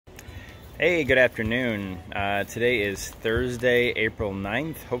Hey, good afternoon. Today is Thursday, April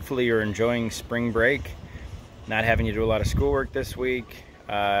 9th. Hopefully you're enjoying spring break, not having to do a lot of schoolwork this week.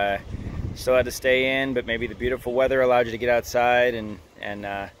 Still had to stay in, but maybe the beautiful weather allowed you to get outside and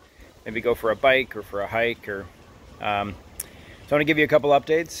maybe go for a bike or for a hike. So I want to give you a couple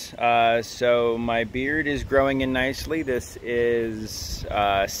updates. So my beard is growing in nicely. This is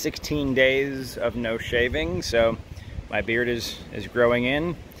 16 days of no shaving, so my beard is growing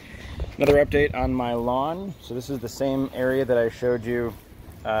in. Another update on my lawn. So this is the same area that I showed you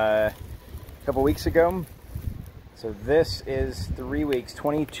a couple weeks ago. So this is 3 weeks,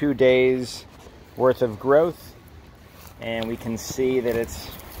 22 days worth of growth, and we can see that it's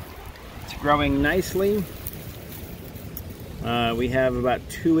growing nicely. We have about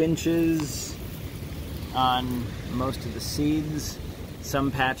 2 inches on most of the seeds. Some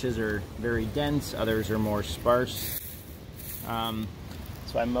patches are very dense, others are more sparse.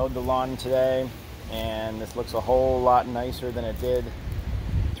 So I mowed the lawn today, and this looks a whole lot nicer than it did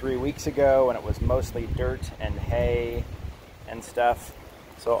 3 weeks ago when it was mostly dirt and hay and stuff.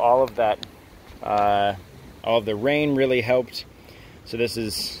 So all of that, all of the rain really helped. So this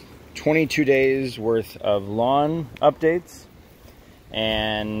is 22 days worth of lawn updates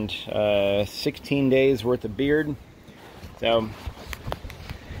and 16 days worth of beard. So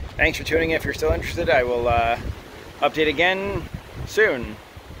thanks for tuning in. If you're still interested, I will update again soon.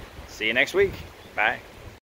 See you next week. Bye.